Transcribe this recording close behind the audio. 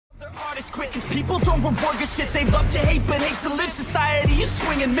is quit, cause people don't reward good shit. They love to hate, but hate to live. Society, you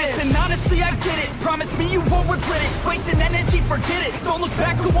swing and miss. And honestly, I get it. Promise me you won't regret it. Wasting energy, forget it. Don't look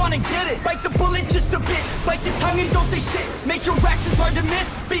back, go on and get it. Bite the bullet just a bit. Bite your tongue and don't say shit. Make your actions hard to miss.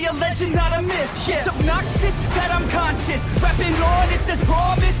 Be a legend, not a myth. Yeah, it's obnoxious that I'm conscious. Rapping honest as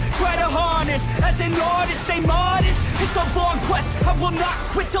promise. Try to harness. As an artist, stay modest. It's a long quest. I will not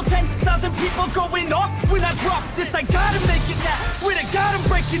quit till 10,000 people going off. When I drop this, I gotta make it now. Swear to God, I'm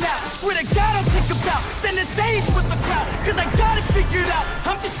breaking out. Swear to God, I'll take a bow. Stand the stage with the crowd, cause I got it figured out.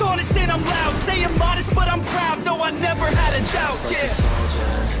 I'm just honest and I'm loud. Say I'm modest, but I'm proud. No, I never had a doubt. Just like Yeah. a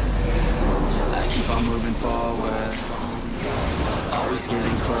soldier, I keep on moving forward. Always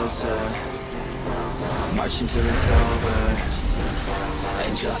getting closer. Marching till it's over.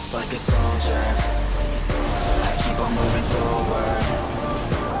 And just like a soldier, I keep on moving forward.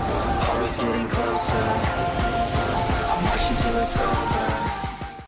 Always getting closer. I'm marching till it's over.